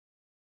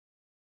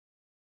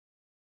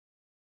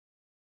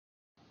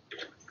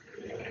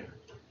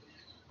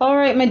All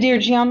right, my dear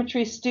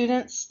geometry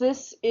students,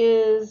 this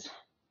is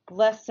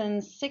lesson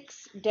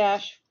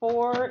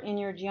 6-4 in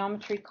your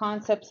Geometry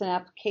Concepts and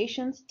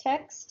Applications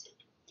text.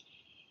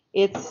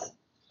 It's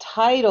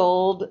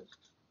titled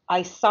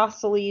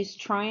Isosceles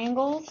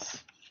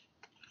Triangles,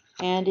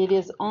 and it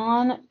is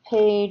on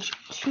page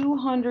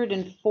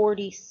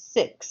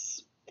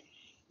 246.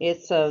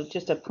 It's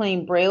just a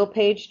plain Braille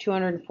page,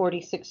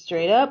 246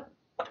 straight up,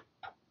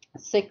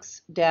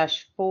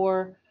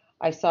 6-4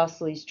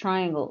 Isosceles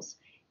Triangles.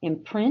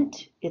 In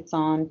print, it's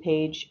on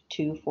page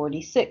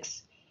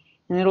 246.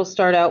 And it'll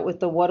start out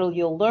with the what'll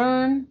you'll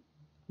learn.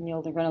 And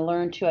you're going to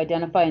learn to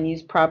identify and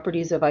use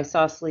properties of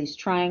isosceles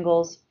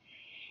triangles.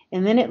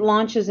 And then it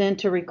launches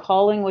into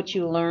recalling what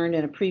you learned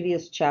in a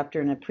previous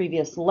chapter, in a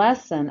previous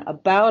lesson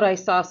about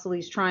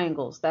isosceles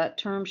triangles. That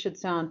term should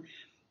sound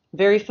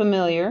very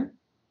familiar.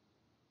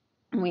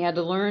 And we had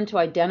to learn to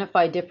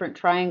identify different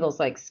triangles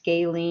like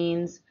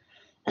scalenes,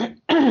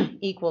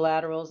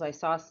 equilaterals,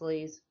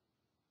 isosceles.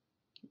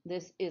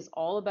 This is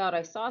all about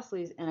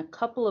isosceles and a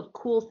couple of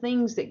cool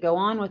things that go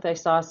on with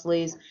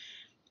isosceles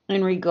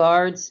in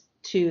regards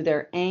to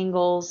their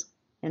angles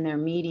and their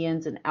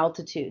medians and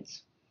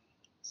altitudes.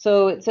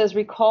 So it says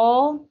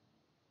recall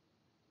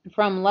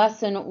from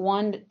lesson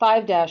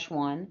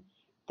 5-1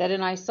 that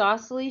an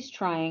isosceles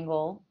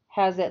triangle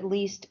has at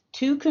least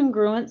two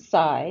congruent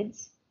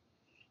sides.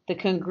 The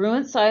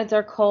congruent sides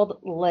are called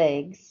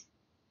legs.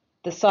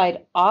 The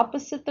side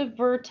opposite the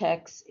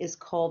vertex is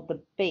called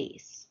the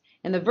base.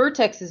 And the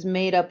vertex is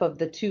made up of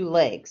the two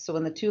legs. So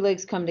when the two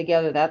legs come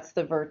together, that's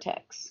the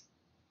vertex.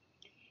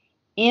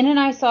 In an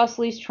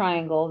isosceles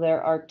triangle,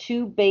 there are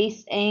two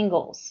base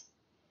angles.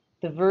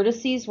 The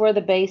vertices where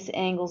the base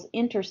angles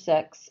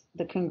intersects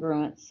the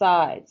congruent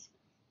sides.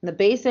 And the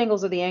base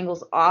angles are the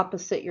angles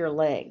opposite your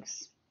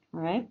legs. All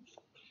right?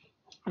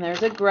 And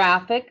there's a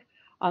graphic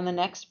on the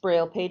next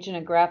Braille page and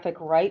a graphic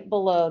right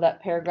below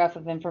that paragraph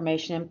of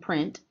information in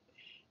print.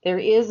 There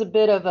is a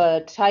bit of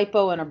a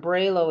typo and a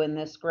Braille in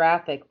this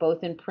graphic,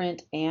 both in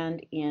print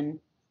and in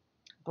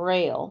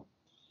Braille.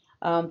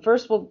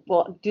 First,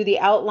 we'll do the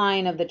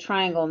outline of the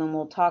triangle, and then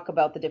we'll talk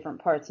about the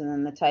different parts, and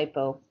then the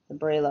typo, the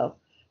Braille.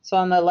 So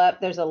on the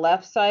left, there's a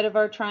left side of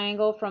our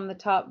triangle from the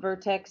top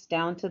vertex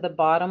down to the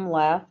bottom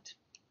left.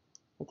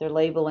 They're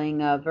labeling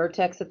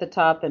vertex at the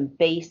top and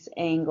base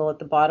angle at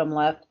the bottom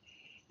left.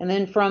 And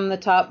then from the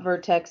top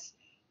vertex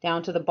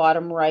down to the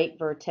bottom right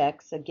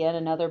vertex, again,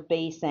 another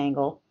base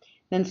angle.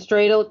 Then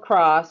straight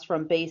across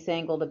from base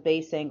angle to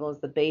base angle is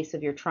the base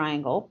of your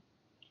triangle.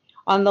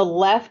 On the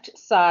left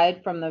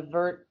side from the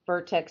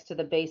vertex to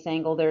the base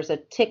angle, there's a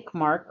tick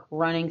mark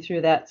running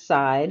through that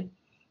side.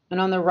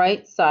 And on the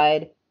right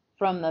side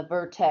from the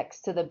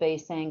vertex to the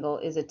base angle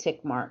is a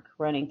tick mark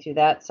running through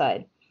that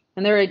side.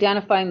 And they're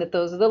identifying that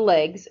those are the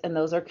legs, and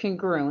those are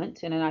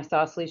congruent in an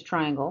isosceles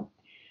triangle.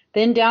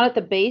 Then down at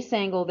the base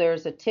angle,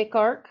 there's a tick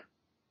arc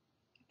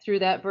through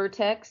that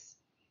vertex.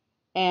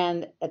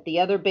 And at the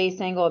other base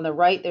angle on the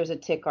right, there's a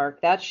tick arc.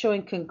 That's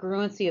showing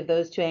congruency of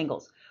those two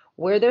angles.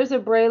 Where there's a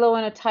Braille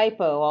and a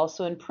typo,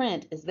 also in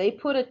print, is they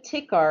put a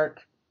tick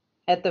arc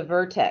at the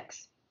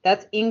vertex.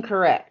 That's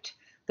incorrect.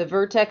 The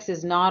vertex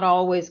is not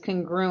always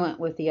congruent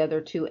with the other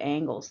two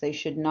angles. They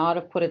should not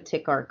have put a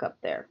tick arc up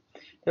there.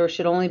 There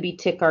should only be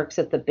tick arcs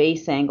at the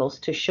base angles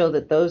to show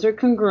that those are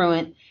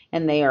congruent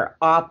and they are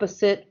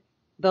opposite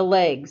the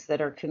legs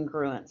that are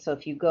congruent. So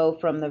if you go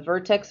from the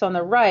vertex on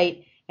the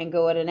right and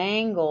go at an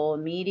angle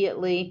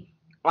immediately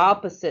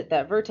opposite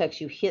that vertex,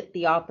 you hit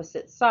the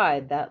opposite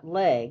side, that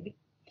leg.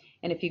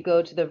 And if you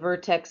go to the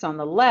vertex on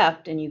the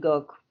left and you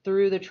go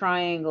through the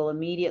triangle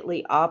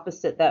immediately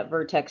opposite that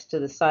vertex to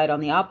the side on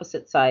the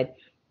opposite side,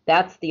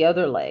 that's the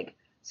other leg.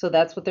 So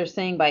that's what they're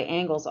saying by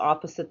angles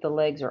opposite the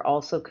legs are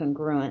also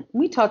congruent.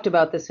 We talked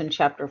about this in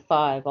chapter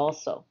 5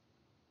 also.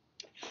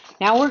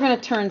 Now we're going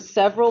to turn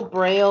several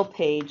Braille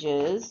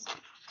pages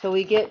till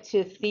we get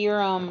to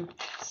theorem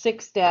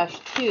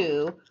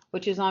 6-2,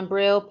 which is on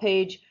Braille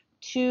page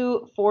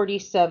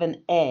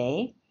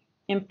 247A.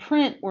 In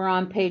print, we're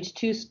on page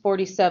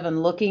 247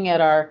 looking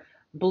at our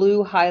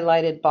blue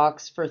highlighted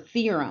box for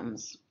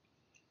theorems.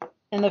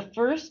 And the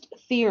first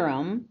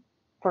theorem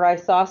for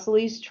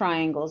isosceles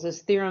triangles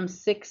is theorem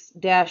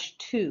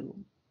 6-2. So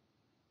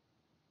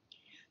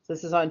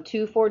this is on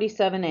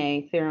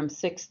 247A, theorem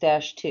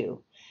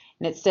 6-2.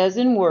 And it says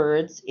in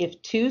words,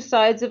 if two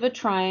sides of a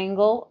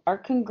triangle are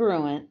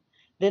congruent,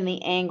 then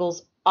the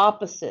angles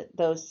opposite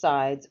those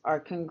sides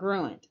are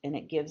congruent. And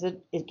it gives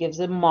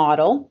a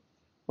model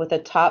with a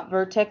top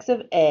vertex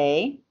of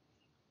A,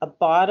 a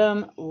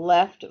bottom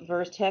left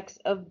vertex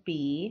of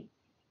B,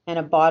 and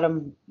a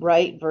bottom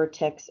right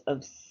vertex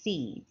of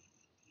C.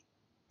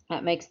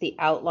 That makes the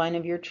outline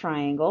of your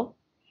triangle.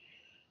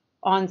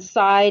 On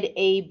side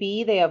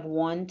AB, they have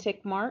one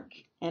tick mark,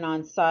 and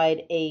on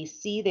side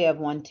AC, they have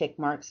one tick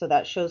mark. So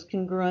that shows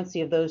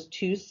congruency of those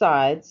two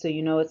sides. So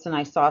you know it's an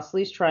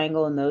isosceles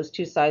triangle, and those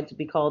two sides would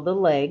be called the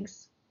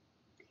legs.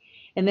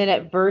 And then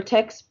at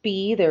vertex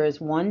B, there is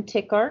one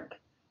tick arc,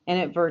 and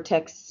at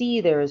vertex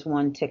C, there is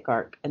one tick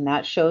arc. And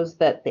that shows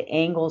that the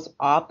angles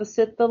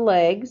opposite the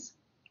legs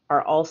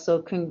are also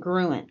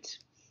congruent.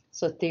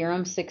 So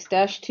theorem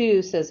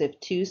 6-2 says if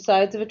two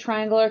sides of a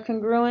triangle are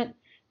congruent,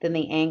 then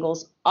the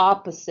angles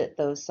opposite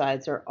those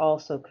sides are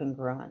also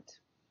congruent.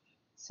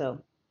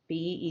 So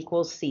B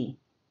equals C.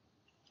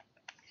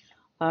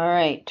 All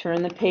right,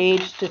 turn the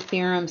page to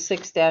theorem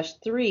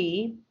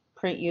 6-3.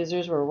 Print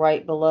users were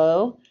right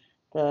below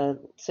the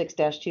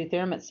 6-2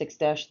 theorem at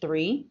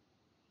 6-3.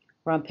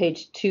 We're on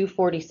page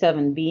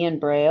 247B in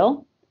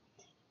Braille.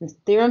 And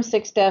theorem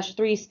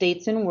 6-3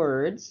 states in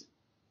words,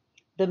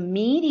 the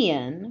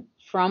median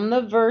from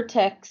the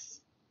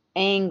vertex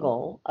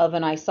angle of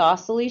an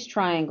isosceles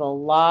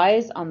triangle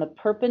lies on the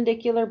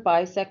perpendicular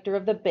bisector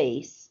of the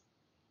base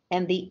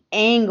and the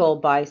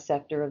angle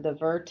bisector of the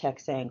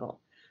vertex angle.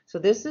 So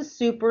this is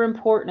super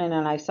important in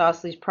an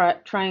isosceles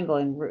triangle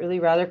and really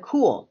rather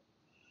cool.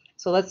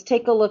 So let's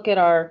take a look at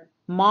our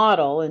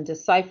model and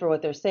decipher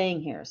what they're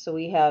saying here. So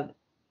we have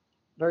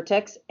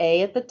vertex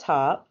A at the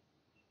top,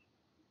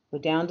 go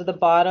down to the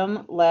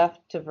bottom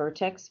left to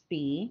vertex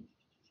B,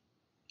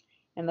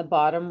 and the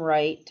bottom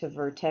right to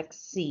vertex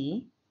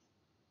C,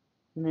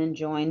 and then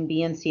join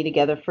B and C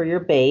together for your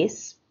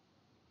base.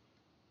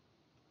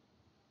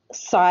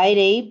 Side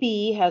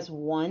AB has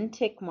one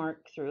tick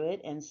mark through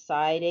it, and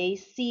side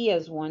AC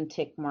has one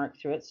tick mark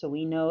through it, so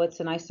we know it's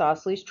an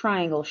isosceles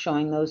triangle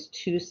showing those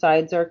two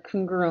sides are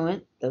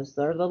congruent. Those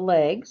are the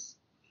legs.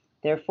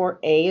 Therefore,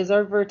 A is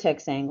our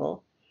vertex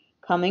angle.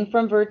 Coming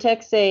from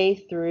vertex A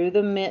through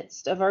the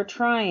midst of our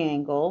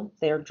triangle,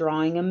 they're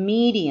drawing a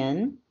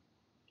median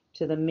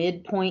to the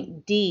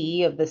midpoint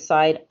D of the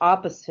side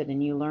opposite,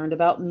 and you learned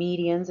about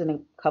medians in a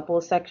couple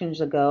of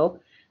sections ago,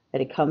 that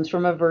it comes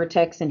from a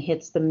vertex and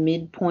hits the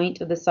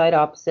midpoint of the side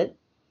opposite.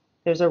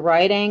 There's a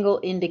right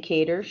angle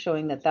indicator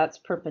showing that that's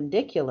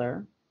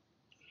perpendicular.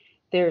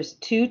 There's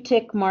two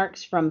tick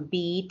marks from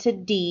B to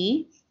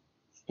D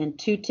and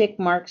two tick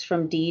marks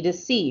from D to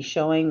C,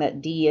 showing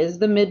that D is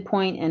the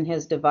midpoint and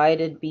has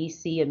divided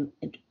BC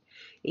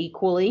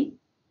equally,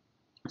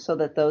 so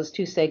that those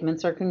two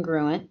segments are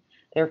congruent.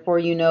 Therefore,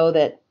 you know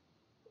that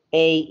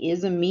A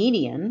is a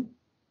median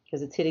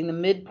because it's hitting the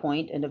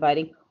midpoint and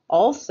dividing.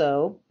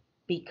 Also,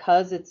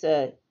 because it's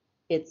an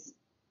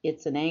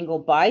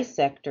angle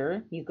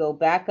bisector, you go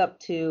back up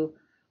to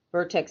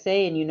vertex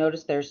A and you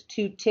notice there's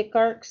two tick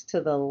arcs to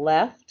the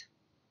left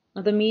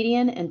of the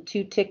median and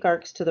two tick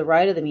arcs to the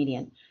right of the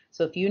median.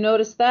 So if you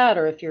notice that,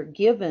 or if you're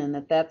given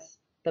that that's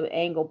the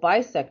angle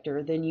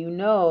bisector, then you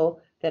know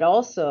that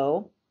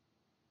also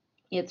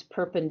it's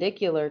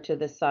perpendicular to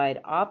the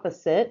side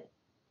opposite,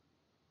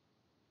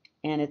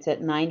 and it's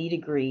at 90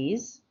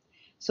 degrees.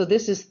 So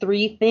this is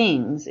three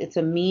things. It's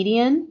a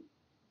median.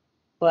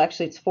 Well,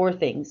 actually, it's four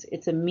things.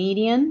 It's a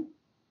median.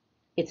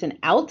 It's an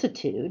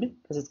altitude,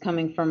 because it's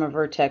coming from a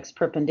vertex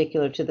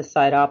perpendicular to the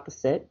side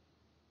opposite.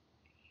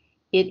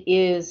 It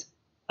is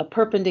a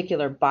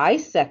perpendicular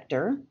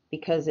bisector,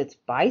 because it's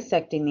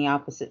bisecting the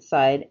opposite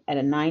side at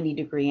a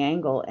 90-degree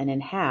angle and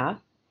in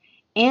half.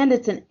 And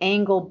it's an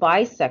angle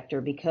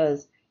bisector,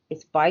 because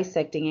it's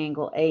bisecting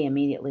angle A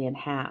immediately in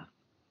half.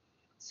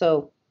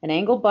 So an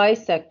angle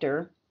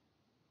bisector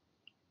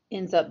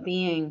ends up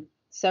being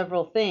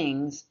several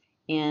things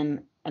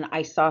in an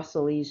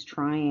isosceles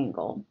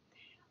triangle.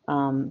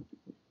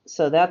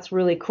 So that's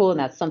really cool, and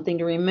that's something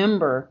to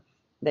remember,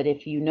 that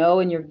if you know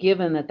and you're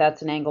given that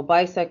that's an angle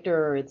bisector,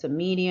 or it's a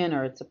median,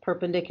 or it's a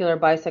perpendicular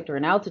bisector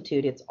in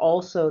altitude, it's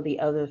also the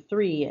other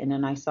three in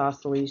an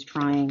isosceles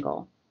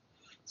triangle.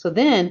 So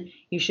then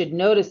you should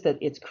notice that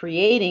it's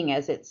creating,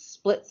 as it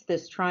splits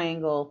this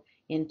triangle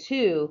in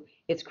two,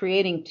 it's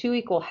creating two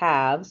equal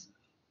halves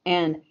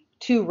and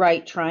two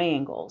right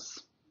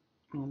triangles.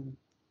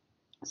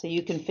 So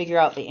you can figure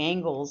out the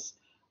angles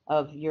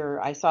of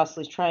your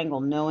isosceles triangle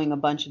knowing a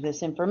bunch of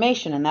this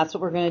information, and that's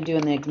what we're going to do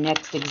in the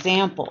next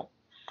example.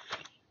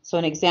 So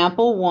in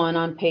example 1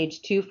 on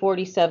page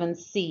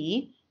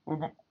 247C,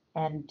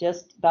 and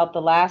just about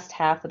the last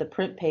half of the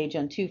print page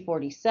on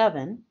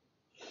 247,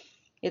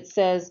 it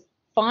says,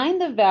 find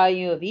the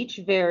value of each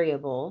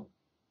variable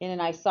in an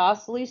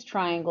isosceles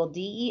triangle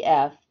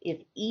DEF if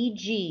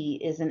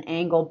EG is an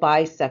angle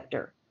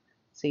bisector.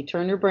 So you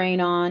turn your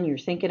brain on, you're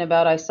thinking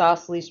about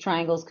isosceles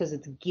triangles because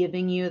it's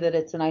giving you that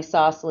it's an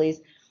isosceles.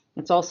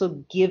 It's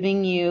also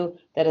giving you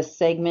that a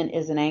segment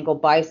is an angle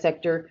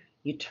bisector.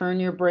 You turn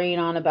your brain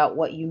on about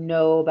what you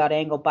know about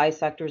angle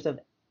bisectors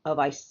of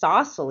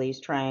isosceles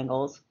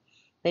triangles.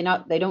 They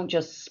don't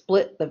just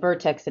split the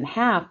vertex in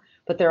half,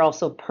 but they're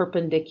also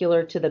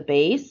perpendicular to the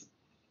base.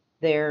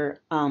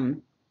 They're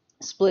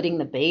splitting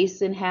the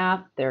base in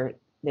half. They're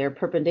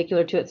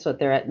perpendicular to it, so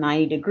they're at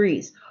 90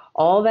 degrees.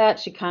 All that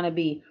should kind of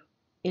be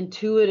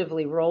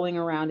intuitively rolling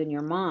around in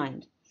your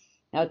mind.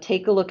 Now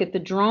take a look at the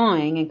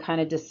drawing and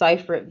kind of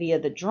decipher it via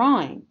the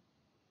drawing.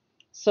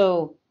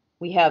 So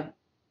we have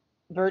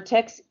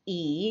vertex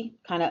E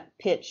kind of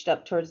pitched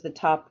up towards the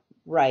top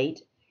right,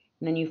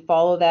 and then you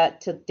follow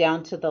that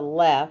down to the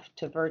left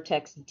to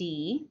vertex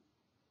D,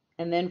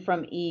 and then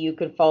from E you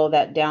could follow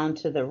that down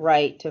to the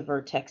right to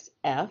vertex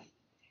F,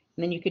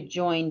 and then you could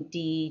join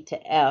D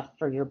to F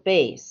for your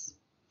base.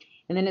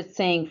 And then it's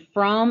saying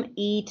from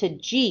E to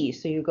G.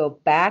 So you go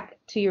back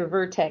to your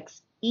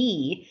vertex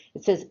E.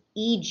 It says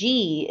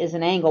EG is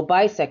an angle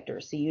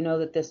bisector. So you know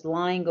that this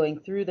line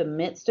going through the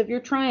midst of your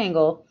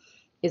triangle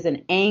is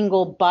an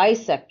angle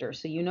bisector.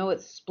 So you know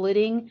it's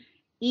splitting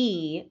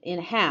E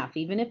in half,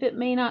 even if it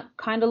may not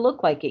kind of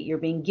look like it. You're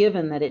being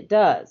given that it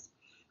does.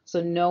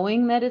 So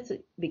knowing that it's,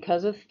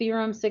 because of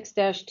theorem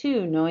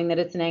 6-2, knowing that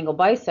it's an angle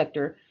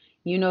bisector,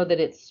 you know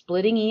that it's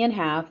splitting E in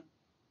half.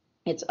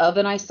 It's of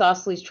an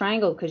isosceles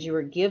triangle because you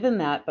were given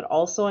that, but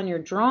also on your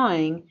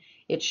drawing,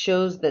 it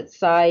shows that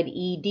side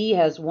ED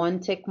has one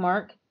tick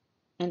mark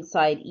and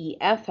side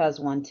EF has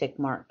one tick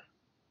mark.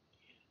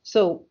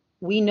 So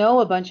we know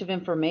a bunch of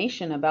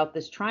information about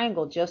this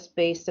triangle just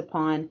based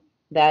upon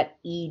that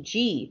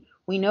EG.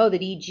 We know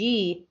that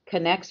EG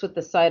connects with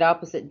the side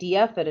opposite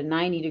DF at a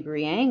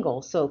 90-degree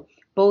angle. So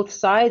both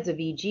sides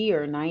of EG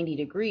are 90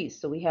 degrees.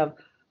 So we have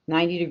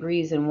 90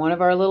 degrees in one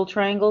of our little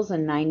triangles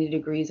and 90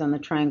 degrees on the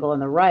triangle on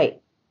the right.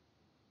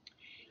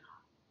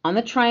 On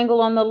the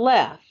triangle on the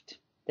left,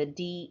 the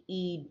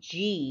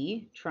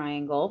DEG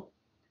triangle,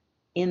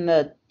 in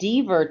the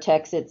D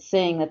vertex, it's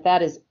saying that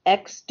that is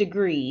X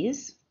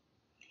degrees.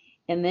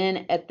 And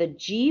then at the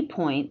G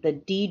point, the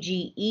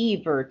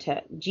DGE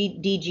vertex,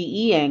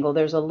 DGE angle,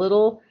 there's a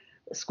little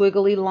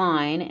squiggly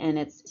line, and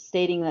it's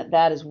stating that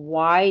that is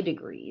Y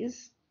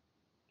degrees.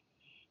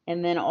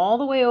 And then all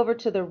the way over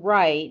to the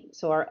right,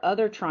 so our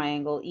other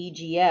triangle,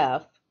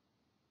 EGF,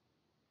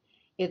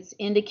 it's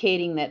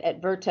indicating that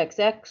at vertex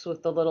X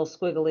with the little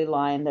squiggly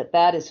line, that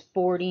that is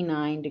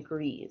 49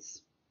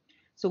 degrees.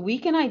 So we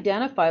can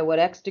identify what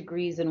X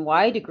degrees and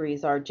Y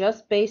degrees are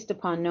just based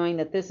upon knowing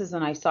that this is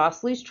an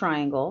isosceles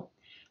triangle,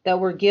 that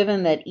we're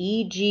given that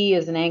EG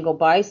is an angle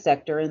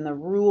bisector in the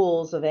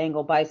rules of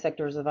angle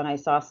bisectors of an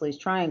isosceles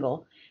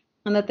triangle,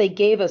 and that they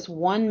gave us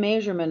one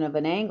measurement of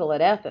an angle at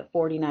F at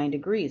 49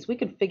 degrees. We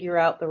can figure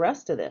out the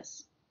rest of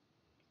this.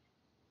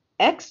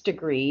 X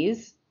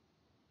degrees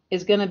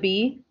is going to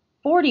be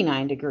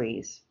 49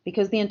 degrees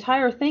because the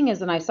entire thing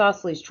is an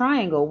isosceles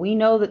triangle. We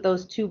know that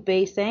those two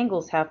base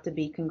angles have to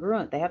be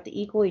congruent. They have to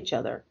equal each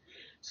other.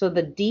 So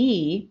the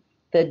D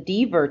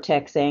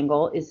vertex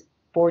angle is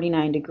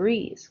 49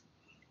 degrees.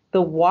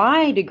 The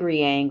Y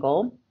degree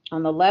angle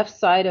on the left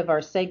side of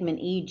our segment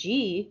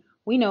EG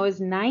we know is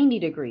 90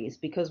 degrees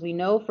because we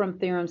know from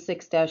theorem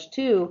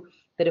 6-2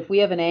 that if we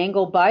have an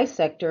angle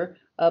bisector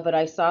of an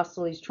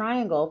isosceles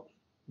triangle,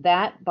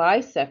 that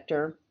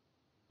bisector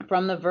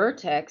from the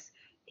vertex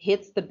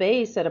hits the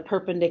base at a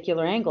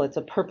perpendicular angle. It's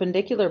a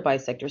perpendicular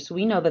bisector, so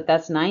we know that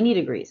that's 90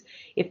 degrees.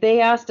 If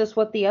they asked us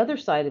what the other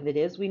side of it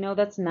is, we know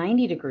that's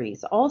 90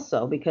 degrees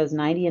also because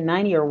 90 and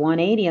 90 are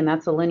 180, and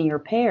that's a linear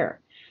pair.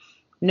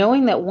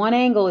 Knowing that one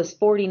angle is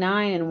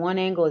 49 and one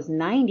angle is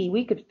 90,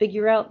 we could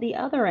figure out the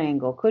other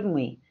angle, couldn't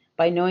we?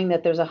 By knowing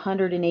that there's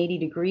 180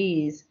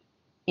 degrees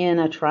in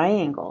a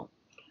triangle.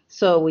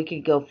 So we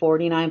could go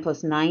 49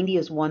 plus 90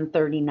 is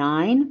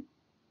 139.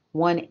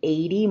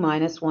 180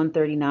 minus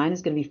 139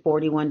 is going to be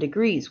 41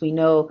 degrees. We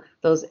know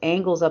those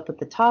angles up at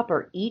the top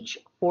are each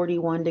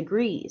 41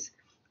 degrees.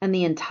 And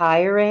the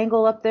entire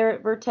angle up there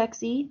at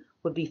vertex E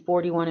would be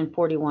 41 and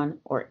 41,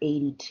 or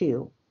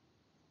 82.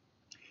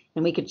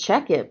 And we could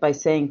check it by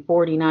saying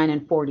 49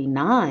 and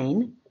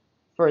 49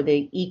 for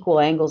the equal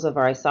angles of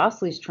our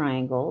isosceles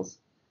triangles.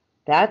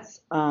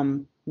 That's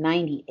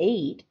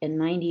 98, and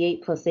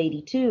 98 plus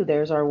 82,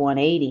 there's our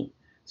 180.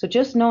 So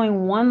just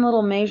knowing one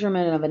little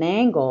measurement of an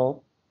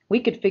angle, we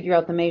could figure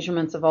out the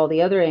measurements of all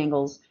the other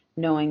angles,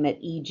 knowing that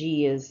EG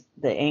is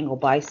the angle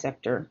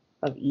bisector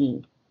of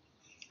E.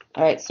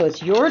 All right, so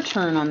it's your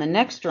turn on the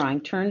next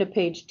drawing. Turn to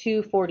page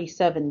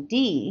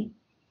 247D.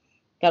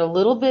 Got a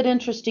little bit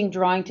interesting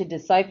drawing to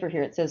decipher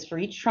here. It says for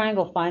each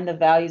triangle, find the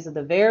values of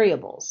the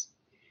variables.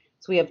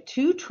 So we have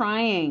two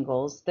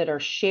triangles that are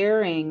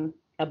sharing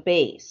a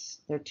base.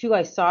 They're two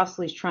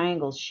isosceles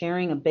triangles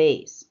sharing a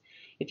base.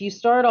 If you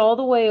start all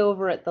the way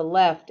over at the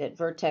left at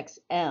vertex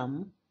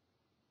M,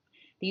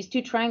 these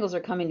two triangles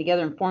are coming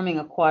together and forming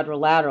a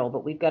quadrilateral,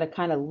 but we've got to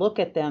kind of look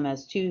at them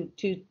as two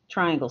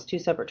triangles, two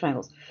separate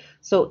triangles.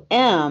 So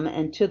M,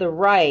 and to the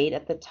right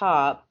at the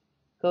top,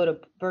 go to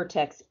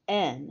vertex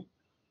N.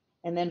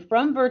 And then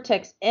from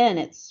vertex N,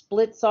 it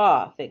splits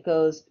off. It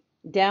goes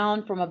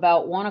down from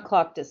about 1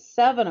 o'clock to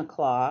 7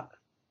 o'clock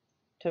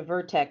to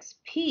vertex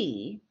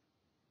P.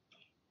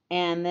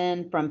 And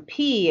then from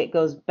P, it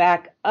goes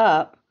back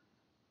up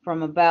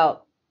from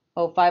about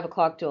 5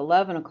 o'clock to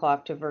 11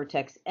 o'clock to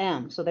vertex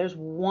M. So there's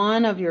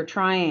one of your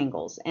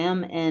triangles,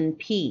 M, N,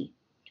 P.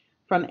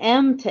 From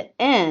M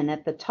to N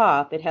at the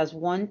top, it has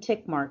one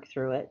tick mark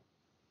through it.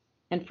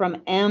 And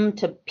from M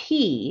to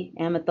P,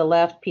 M at the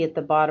left, P at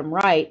the bottom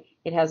right,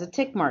 it has a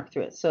tick mark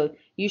through it. So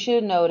you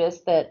should notice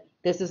that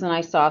this is an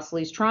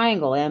isosceles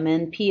triangle.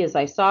 MNP is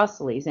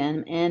isosceles.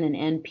 MN and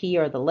NP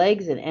are the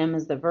legs, and M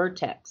is the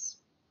vertex.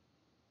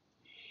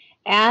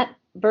 At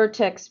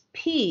vertex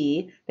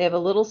P, they have a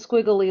little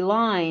squiggly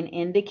line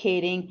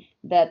indicating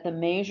that the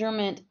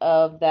measurement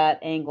of that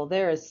angle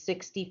there is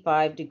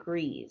 65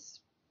 degrees.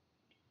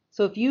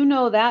 So if you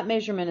know that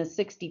measurement is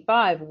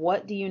 65,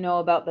 what do you know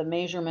about the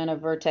measurement of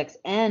vertex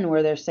N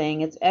where they're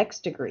saying it's x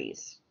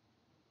degrees?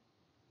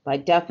 By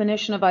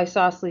definition of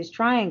isosceles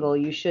triangle,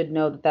 you should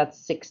know that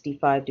that's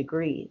 65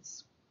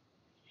 degrees.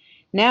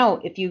 Now,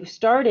 if you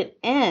start at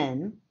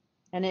N,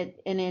 and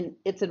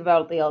it's at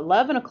about the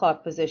 11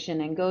 o'clock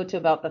position and go to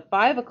about the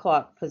 5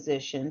 o'clock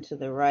position to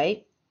the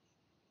right,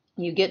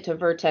 you get to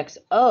vertex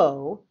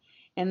O,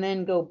 and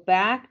then go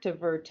back to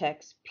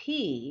vertex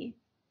P.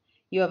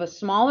 You have a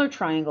smaller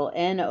triangle,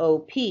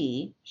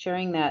 NOP,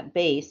 sharing that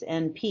base,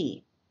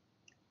 NP.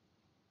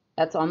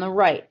 That's on the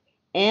right.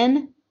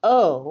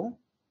 NO,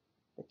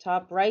 the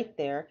top right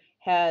there,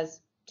 has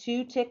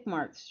 2 tick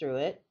marks through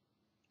it,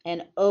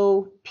 and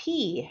OP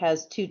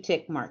has 2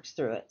 tick marks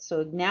through it.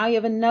 So now you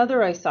have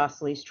another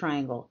isosceles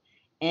triangle.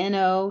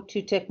 NO,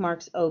 2 tick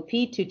marks, OP,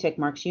 2 tick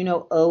marks. You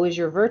know O is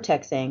your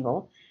vertex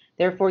angle.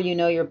 Therefore, you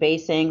know your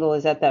base angle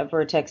is at that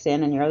vertex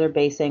N, and your other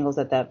base angle is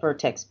at that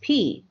vertex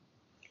P.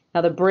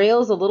 Now the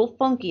Braille's a little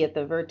funky at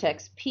the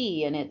vertex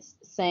P, and it's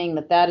saying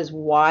that that is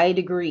y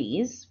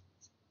degrees.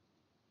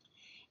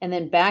 And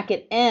then back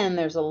at N,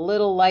 there's a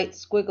little light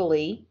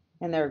squiggly,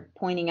 and they're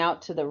pointing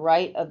out to the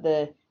right of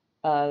the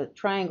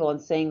triangle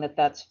and saying that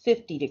that's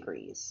 50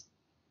 degrees.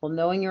 Well,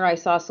 knowing your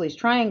isosceles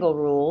triangle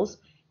rules,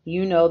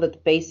 you know that the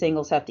base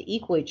angles have to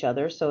equal each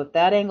other. So if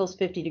that angle is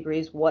 50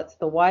 degrees, what's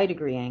the y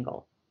degree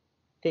angle?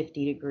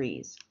 50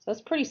 degrees. So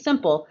that's pretty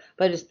simple,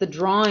 but it's the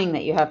drawing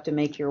that you have to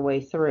make your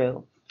way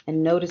through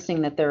and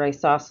noticing that they're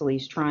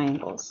isosceles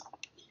triangles.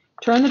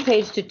 Turn the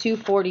page to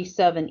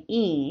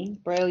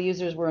 247E. Braille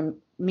users were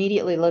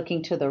immediately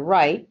looking to the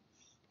right.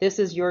 This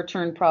is your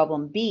turn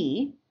problem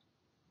B.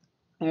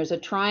 There's a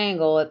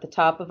triangle at the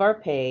top of our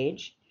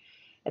page.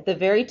 At the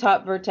very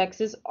top vertex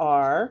is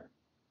R.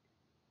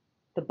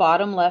 The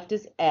bottom left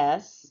is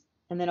S.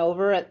 And then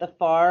over at the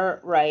far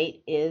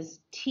right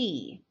is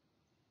T.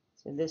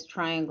 So this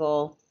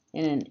triangle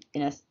in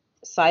a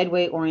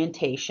sideways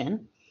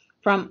orientation.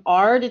 From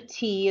R to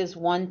T is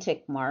 1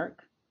 tick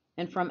mark,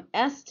 and from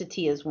S to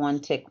T is 1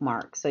 tick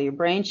mark. So your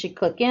brain should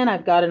click in,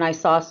 I've got an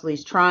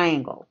isosceles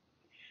triangle.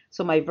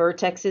 So my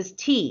vertex is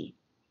T.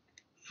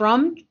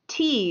 From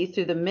T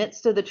through the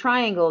midst of the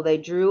triangle, they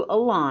drew a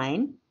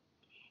line,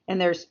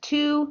 and there's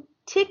 2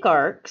 tick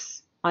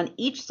arcs on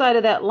each side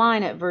of that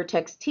line at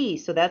vertex T.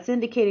 So that's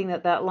indicating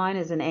that that line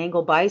is an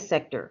angle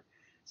bisector.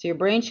 So your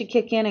brain should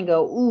kick in and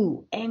go,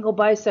 ooh, angle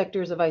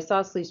bisectors of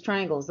isosceles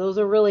triangles. Those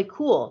are really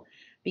cool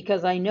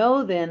because I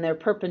know then they're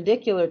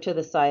perpendicular to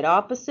the side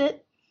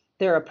opposite.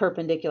 They're a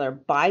perpendicular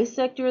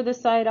bisector of the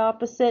side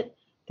opposite.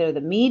 They're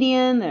the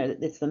median.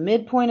 It's the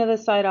midpoint of the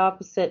side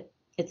opposite.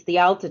 It's the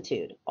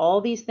altitude.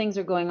 All these things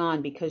are going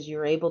on because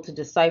you're able to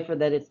decipher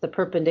that it's the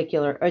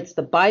perpendicular, or it's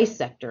the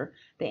bisector,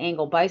 the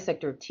angle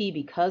bisector of T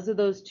because of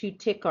those 2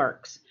 tick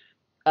arcs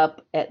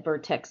up at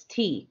vertex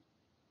T.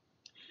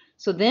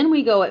 So then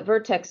we go at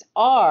vertex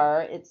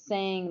R, it's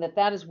saying that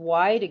that is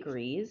y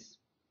degrees.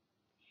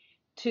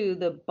 To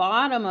the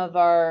bottom of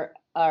our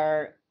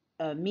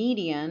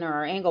median, or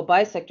our angle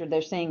bisector,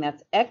 they're saying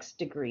that's x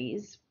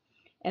degrees.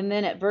 And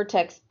then at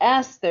vertex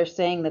S, they're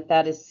saying that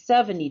that is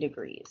 70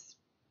 degrees.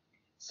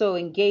 So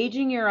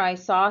engaging your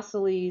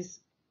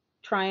isosceles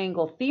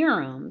triangle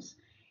theorems,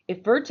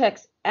 if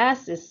vertex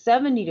S is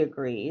 70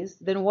 degrees,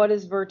 then what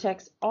is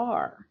vertex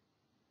R?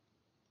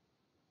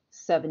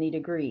 70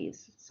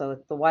 degrees. So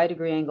the y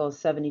degree angle is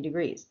 70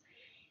 degrees.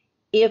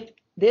 If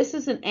this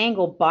is an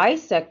angle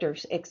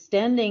bisector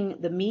extending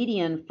the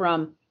median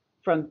from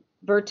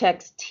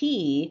vertex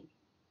T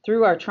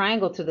through our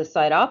triangle to the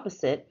side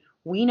opposite,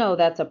 we know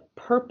that's a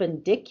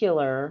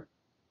perpendicular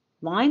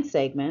line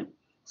segment.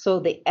 So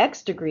the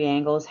x degree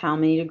angle is how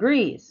many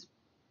degrees?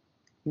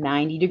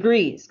 90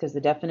 degrees, because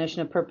the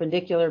definition of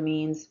perpendicular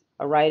means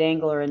a right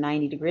angle or a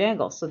 90-degree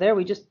angle. So there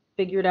we just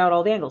figured out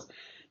all the angles.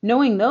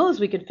 Knowing those,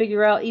 we could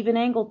figure out even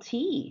angle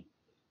T,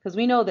 because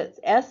we know that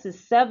S is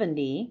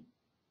 70,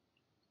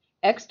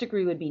 x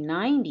degree would be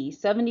 90,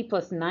 70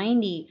 plus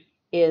 90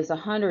 is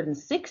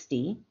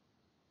 160.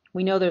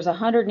 We know there's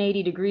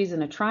 180 degrees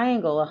in a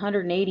triangle,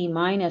 180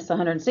 minus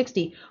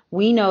 160.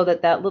 We know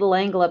that that little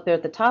angle up there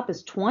at the top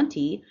is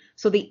 20,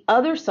 so the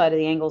other side of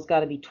the angle's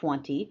got to be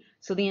 20.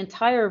 So the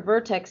entire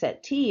vertex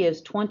at T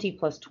is 20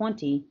 plus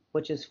 20,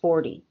 which is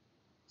 40.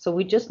 So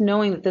we just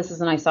knowing that this is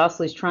an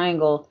isosceles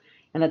triangle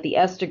and that the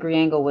S degree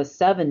angle was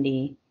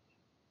 70,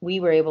 we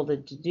were able to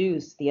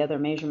deduce the other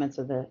measurements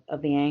of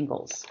the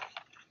angles.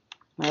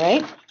 All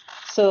right,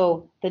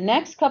 so the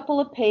next couple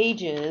of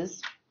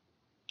pages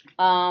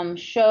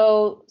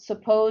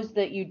suppose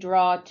that you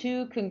draw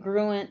 2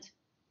 congruent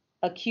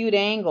acute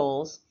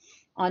angles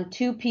on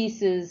 2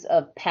 pieces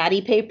of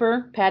patty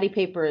paper. Patty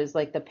paper is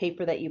like the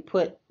paper that you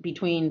put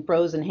between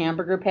frozen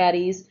hamburger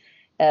patties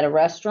at a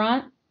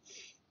restaurant.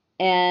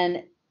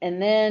 And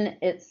then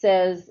it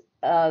says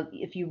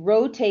if you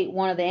rotate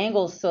one of the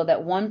angles so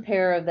that one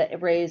pair of the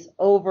rays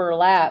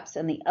overlaps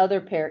and the other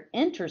pair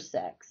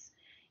intersects,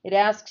 it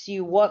asks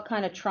you what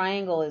kind of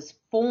triangle is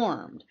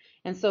formed.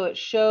 And so it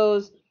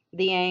shows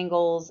the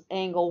angles,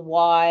 angle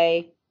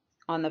Y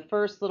on the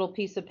first little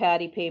piece of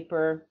patty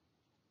paper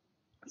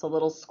It's a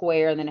little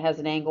square, and then it has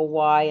an angle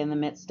Y in the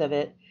midst of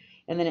it.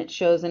 And then it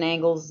shows an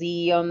angle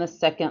Z on the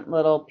second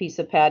little piece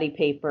of patty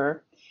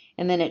paper.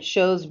 And then it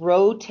shows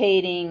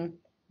rotating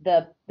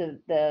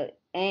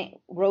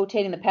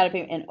rotating the patty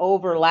paper and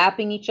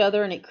overlapping each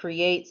other, and it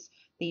creates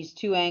these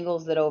two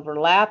angles that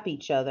overlap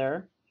each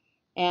other.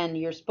 And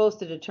you're supposed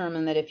to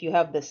determine that if you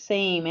have the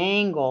same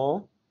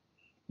angle,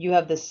 you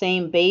have the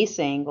same base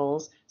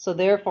angles, so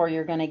therefore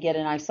you're going to get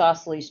an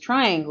isosceles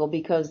triangle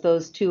because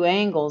those two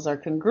angles are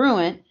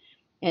congruent,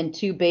 and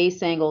two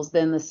base angles,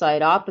 then the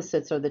side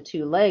opposites are the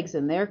two legs,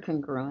 and they're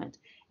congruent.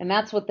 And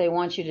that's what they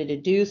want you to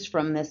deduce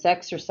from this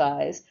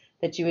exercise,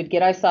 that you would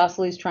get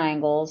isosceles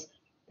triangles,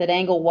 that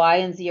angle Y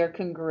and Z are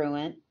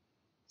congruent,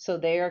 so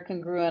they are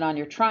congruent on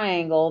your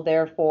triangle,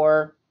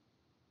 therefore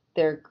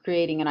they're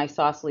creating an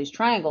isosceles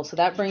triangle. So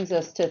that brings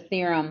us to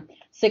theorem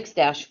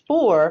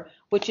 6-4,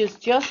 which is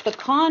just the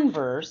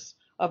converse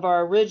of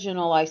our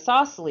original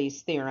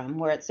isosceles theorem,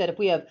 where it said if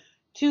we have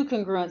two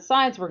congruent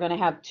sides, we're going to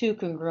have two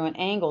congruent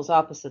angles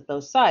opposite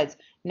those sides.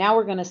 Now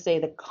we're going to say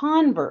the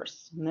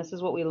converse, and this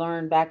is what we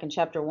learned back in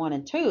chapter 1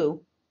 and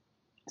 2.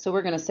 So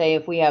we're going to say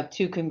if we have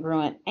two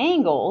congruent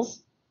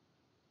angles,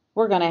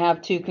 we're going to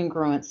have two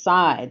congruent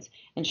sides.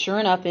 And sure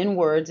enough, in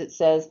words, it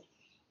says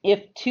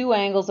if two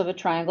angles of a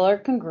triangle are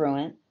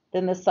congruent,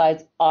 then the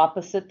sides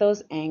opposite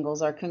those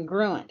angles are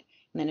congruent.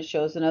 And then it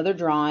shows another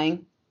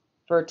drawing,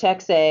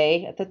 vertex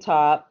A at the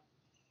top,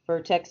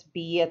 vertex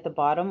B at the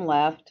bottom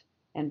left,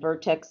 and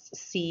vertex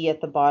C at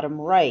the bottom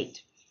right.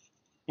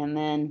 And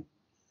then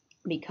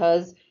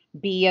because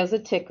B has a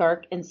tick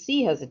arc and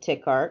C has a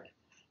tick arc,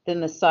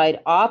 then the side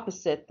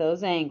opposite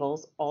those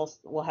angles also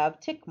will have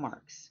tick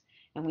marks.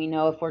 And we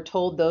know if we're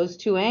told those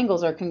two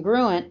angles are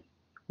congruent,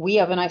 we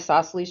have an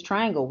isosceles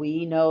triangle.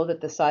 We know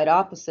that the side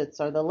opposites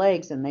are the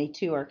legs, and they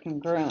too are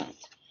congruent.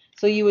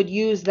 So you would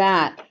use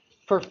that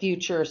for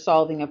future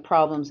solving of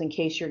problems in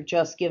case you're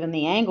just given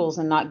the angles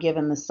and not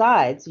given the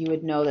sides. You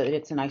would know that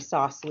it's an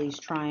isosceles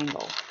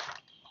triangle.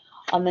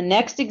 On the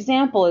next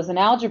example is an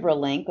algebra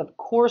link. Of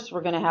course,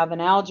 we're going to have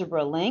an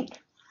algebra link.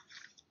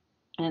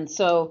 And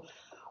so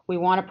we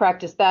want to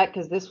practice that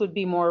because this would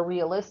be more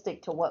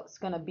realistic to what's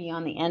going to be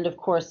on the end of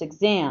course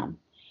exam.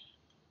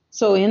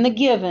 So in the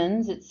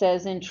givens, it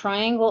says in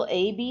triangle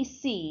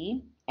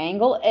ABC,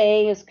 angle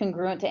A is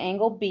congruent to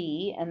angle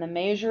B, and the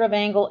measure of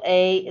angle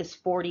A is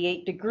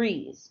 48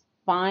 degrees.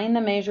 Find the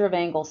measure of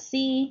angle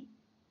C,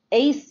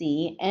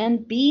 AC, and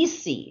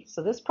BC.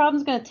 So this problem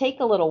is going to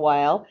take a little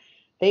while.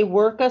 They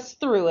work us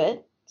through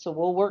it, so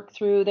we'll work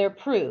through their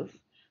proof.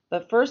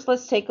 But first,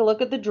 let's take a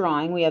look at the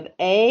drawing. We have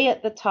A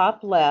at the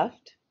top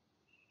left,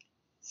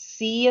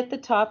 C at the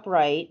top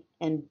right,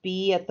 and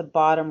B at the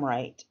bottom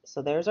right.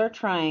 So there's our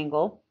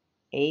triangle.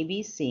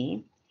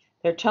 ABC.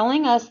 They're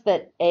telling us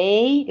that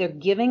they're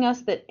giving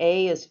us that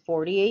A is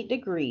 48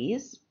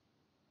 degrees.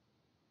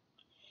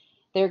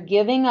 They're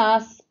giving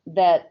us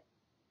that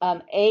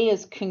A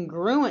is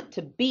congruent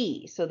to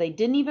B. So they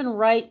didn't even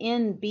write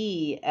in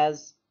B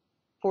as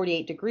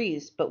 48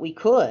 degrees, but we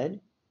could.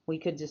 We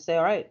could just say,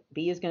 all right,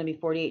 B is going to be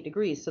 48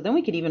 degrees. So then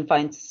we could even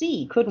find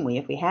C, couldn't we,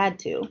 if we had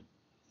to?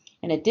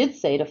 And it did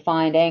say to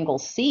find angle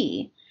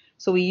C.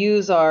 So we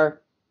use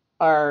our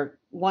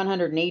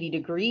 180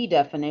 degree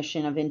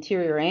definition of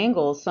interior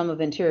angles, sum of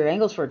interior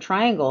angles for a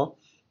triangle.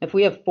 If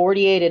we have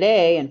 48 at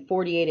A and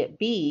 48 at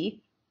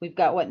B, we've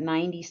got what,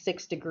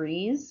 96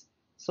 degrees?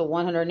 So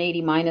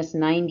 180 minus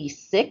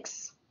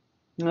 96,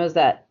 what is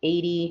that,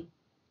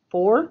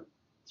 84?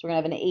 So we're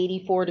going to have an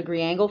 84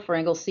 degree angle for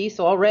angle C.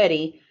 So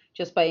already,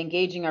 just by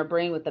engaging our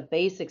brain with the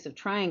basics of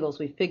triangles,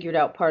 we figured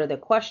out part of the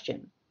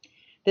question.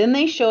 Then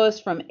they show us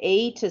from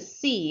A to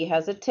C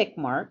has a tick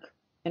mark,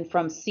 and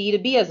from C to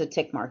B has a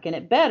tick mark. And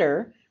it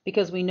better,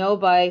 because we know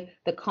by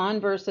the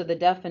converse of the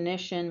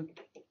definition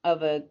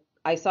of an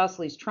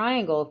isosceles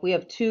triangle, if we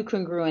have two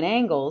congruent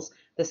angles,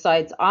 the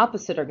sides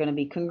opposite are going to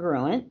be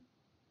congruent.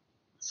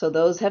 So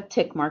those have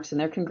tick marks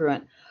and they're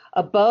congruent.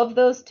 Above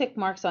those tick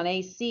marks on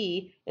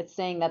AC, it's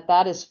saying that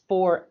that is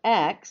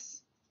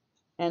 4x.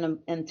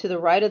 And to the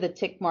right of the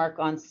tick mark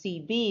on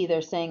CB,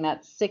 they're saying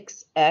that's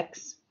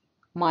 6x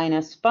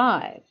minus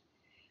 5.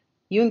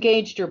 You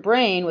engaged your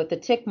brain with the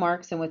tick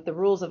marks and with the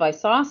rules of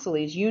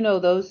isosceles. You know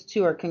those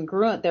two are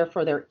congruent,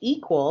 therefore they're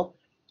equal.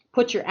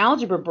 Put your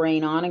algebra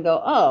brain on and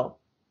go, oh,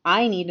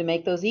 I need to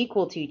make those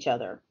equal to each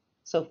other.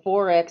 So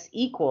 4x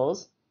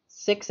equals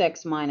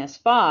 6x minus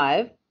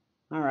 5.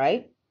 All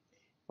right,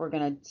 we're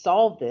going to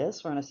solve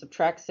this. We're going to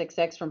subtract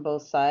 6x from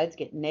both sides,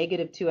 get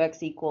negative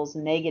 2x equals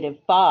negative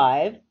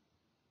 5.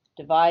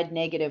 Divide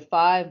negative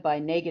 5 by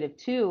negative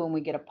 2, and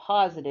we get a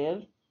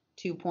positive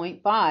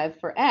 2.5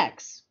 for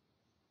x.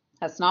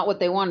 That's not what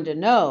they wanted to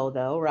know,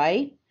 though,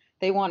 right?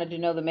 They wanted to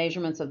know the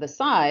measurements of the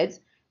sides.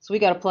 So we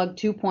got to plug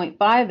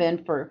 2.5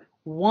 in for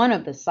one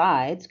of the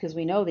sides because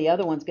we know the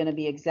other one's going to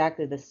be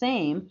exactly the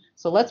same.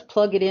 So let's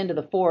plug it into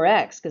the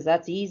 4x because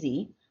that's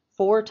easy.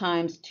 4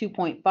 times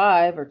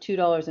 2.5 or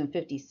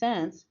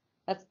 $2.50,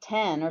 that's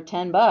 10 or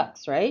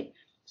 $10, right?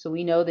 So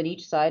we know that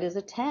each side is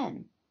a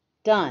 10.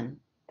 Done.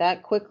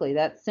 that quickly,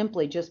 that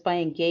simply, just by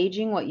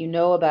engaging what you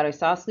know about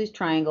isosceles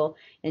triangle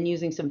and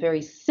using some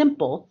very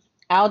simple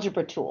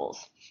algebra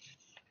tools.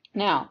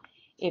 Now,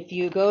 if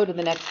you go to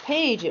the next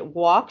page, it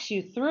walks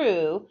you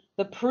through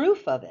the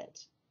proof of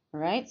it. All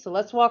right, so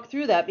let's walk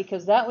through that,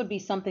 because that would be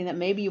something that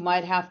maybe you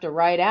might have to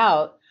write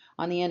out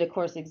on the end of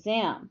course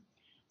exam.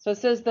 So it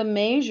says the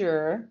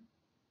measure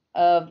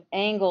of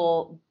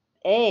angle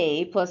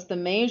A plus the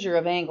measure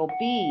of angle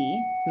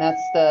B, and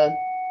that's the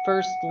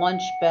first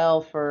lunch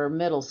bell for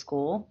middle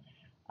school.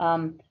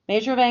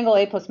 Measure of angle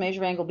A plus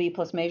measure of angle B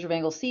plus measure of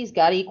angle C has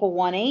got to equal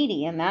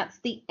 180, and that's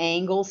the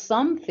angle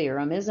sum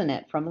theorem, isn't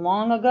it? From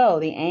long ago,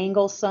 the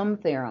angle sum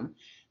theorem.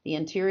 The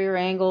interior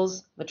angles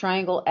of a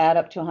triangle add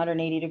up to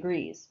 180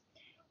 degrees.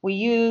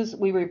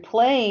 We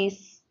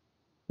replace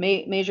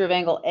measure of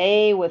angle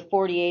A with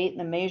 48 and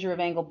the measure of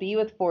angle B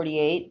with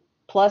 48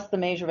 plus the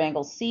measure of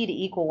angle C to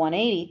equal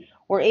 180.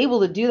 We're able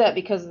to do that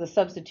because of the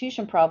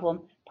substitution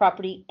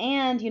property,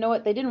 and you know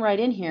what, they didn't write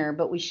in here,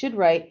 but we should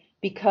write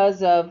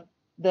because of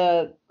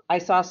the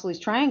isosceles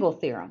triangle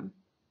theorem,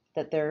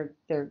 that their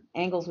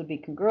angles would be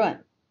congruent.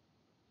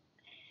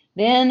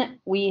 Then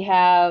we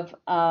have,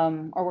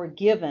 or we're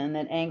given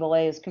that angle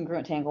A is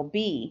congruent to angle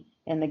B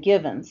in the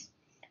givens.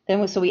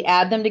 Then so we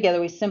add them together,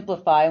 we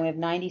simplify, and we have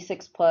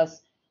 96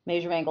 plus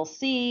measure of angle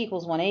C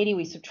equals 180.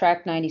 We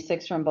subtract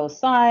 96 from both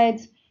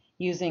sides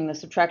using the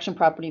subtraction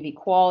property of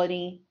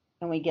equality,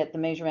 and we get the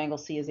measure of angle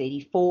C is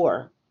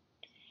 84.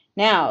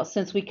 Now,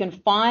 since we can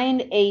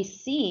find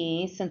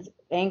AC, since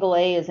angle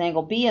A is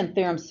angle B, and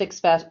theorem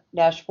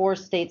 6-4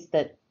 states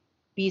that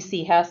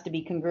BC has to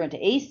be congruent to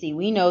AC,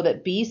 we know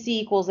that BC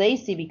equals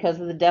AC because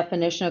of the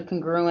definition of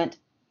congruent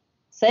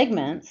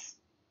segments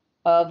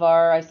of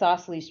our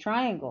isosceles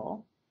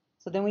triangle.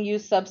 So then we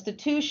use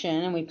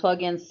substitution, and we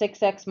plug in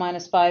 6x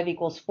minus 5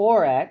 equals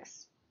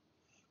 4x.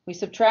 We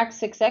subtract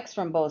 6x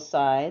from both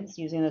sides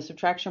using the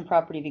subtraction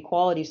property of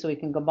equality so we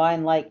can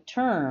combine like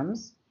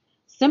terms.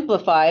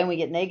 Simplify, and we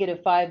get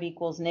negative 5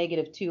 equals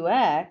negative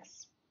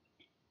 2x.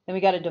 Then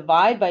we got to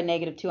divide by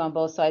negative 2 on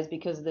both sides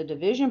because of the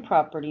division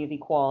property of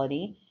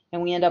equality,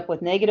 and we end up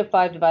with negative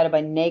 5 divided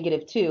by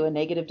negative 2. A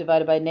negative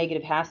divided by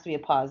negative has to be a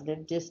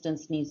positive.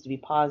 Distance needs to be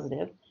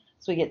positive.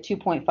 So we get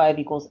 2.5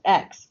 equals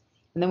x.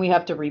 And then we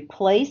have to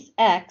replace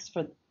x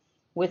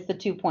with the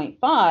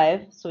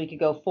 2.5, so we could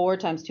go 4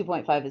 times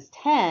 2.5 is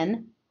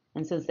 10,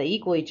 and since they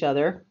equal each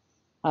other,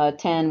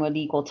 10 would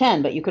equal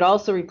 10. But you could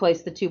also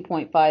replace the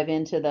 2.5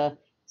 into the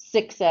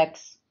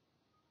 6x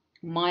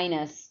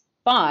minus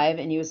 5,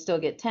 and you would still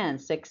get 10.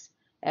 6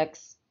 times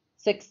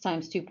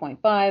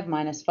 2.5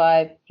 minus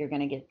 5, you're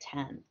going to get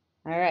 10.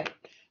 All right,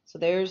 so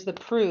there's the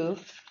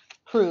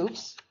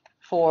proofs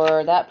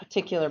for that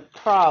particular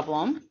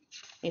problem.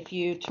 If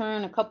you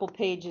turn a couple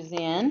pages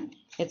in,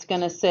 it's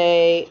going to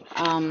say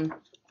on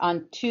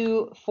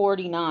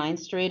 249,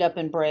 straight up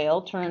in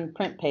Braille, turn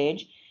print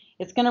page,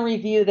 it's going to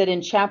review that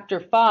in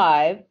Chapter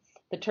 5,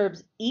 the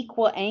terms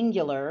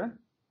equiangular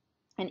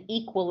and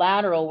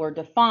equilateral were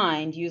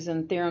defined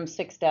using Theorem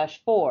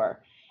 6-4.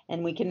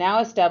 And we can now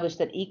establish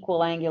that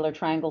equiangular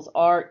triangles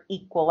are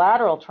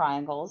equilateral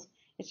triangles.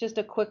 It's just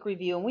a quick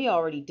review, and we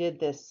already did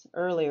this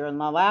earlier in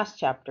the last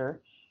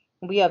chapter.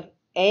 We have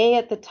A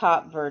at the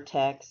top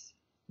vertex,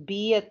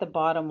 B at the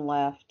bottom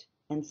left,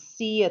 and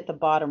C at the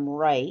bottom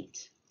right.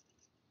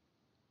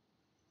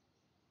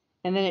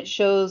 And then it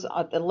shows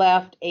at the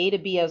left, A to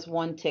B has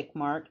 1 tick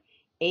mark,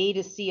 A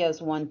to C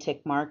has 1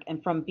 tick mark,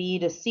 and from B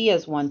to C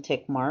has 1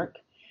 tick mark.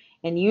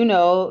 And you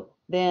know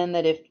then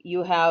that if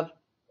you have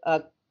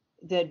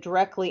the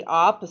directly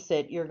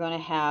opposite, you're going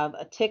to have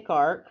a tick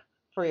arc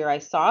for your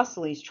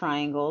isosceles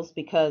triangles,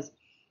 because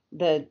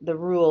the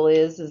rule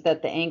is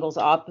that the angles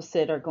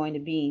opposite are going to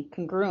be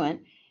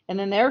congruent. And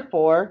then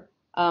therefore,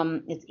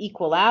 it's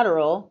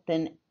equilateral,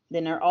 then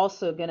they're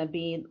also going to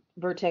be,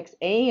 vertex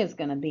A is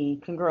going to be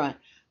congruent.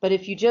 But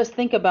if you just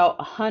think about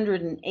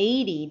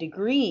 180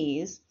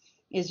 degrees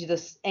is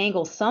the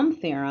angle sum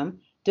theorem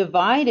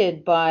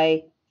divided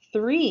by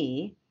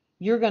 3,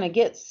 you're going to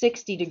get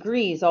 60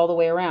 degrees all the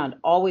way around,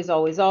 always,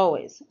 always,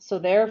 always. So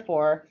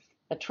therefore,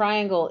 a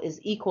triangle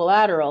is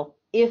equilateral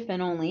if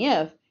and only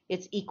if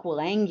it's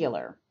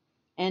equiangular.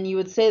 And you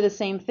would say the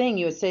same thing.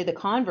 You would say the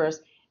converse,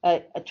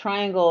 a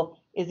triangle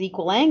is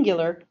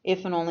equiangular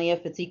if and only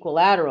if it's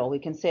equilateral. We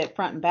can say it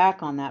front and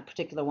back on that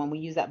particular one. We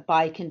use that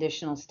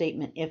biconditional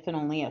statement, if and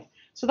only if.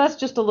 So that's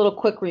just a little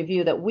quick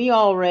review that we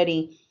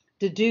already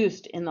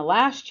deduced in the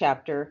last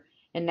chapter,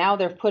 and now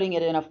they're putting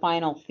it in a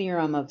final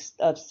theorem of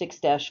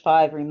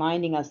 6-5,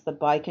 reminding us the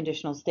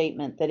biconditional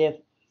statement that if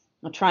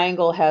a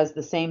triangle has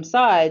the same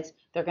sides,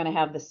 they're going to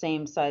have the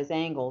same size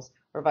angles,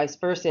 or vice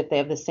versa. If they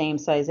have the same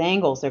size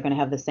angles, they're going to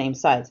have the same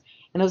sides.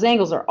 And those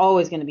angles are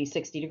always going to be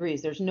 60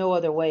 degrees. There's no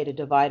other way to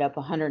divide up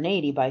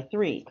 180 by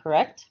 3,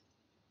 correct?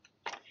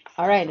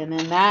 All right, and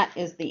then that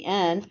is the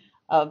end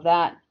of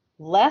that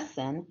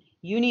lesson.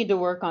 You need to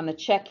work on the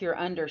check your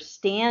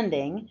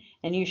understanding,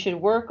 and you should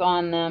work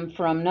on them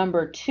from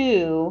number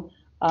 2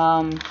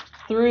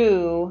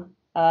 through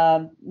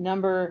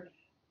number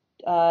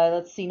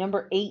let's see,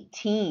 number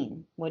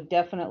 18 would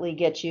definitely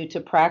get you to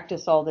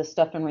practice all this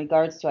stuff in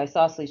regards to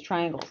isosceles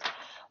triangles.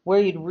 Where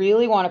you'd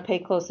really want to pay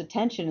close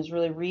attention is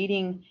really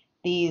reading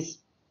these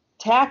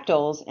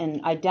tactyls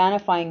and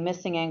identifying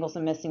missing angles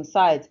and missing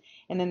sides.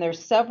 And then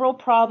there's several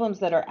problems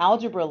that are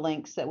algebra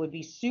links that would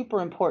be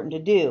super important to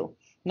do.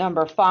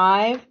 Number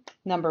 5,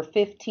 number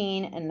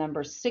 15, and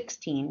number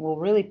 16 will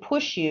really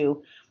push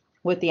you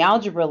with the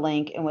algebra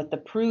link and with the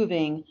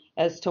proving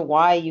as to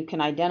why you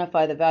can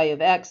identify the value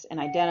of x and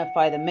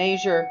identify the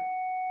measure.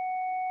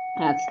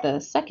 That's the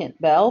second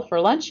bell for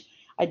lunch.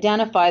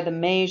 Identify the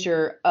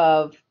measure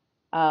of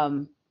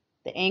the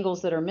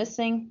angles that are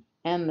missing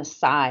and the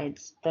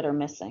sides that are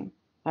missing.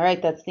 All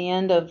right, that's the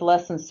end of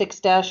lesson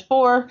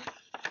 6-4.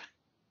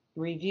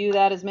 Review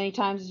that as many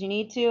times as you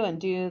need to and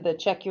do the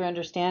check your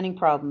understanding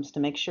problems to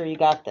make sure you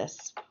got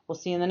this. We'll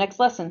see you in the next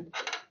lesson.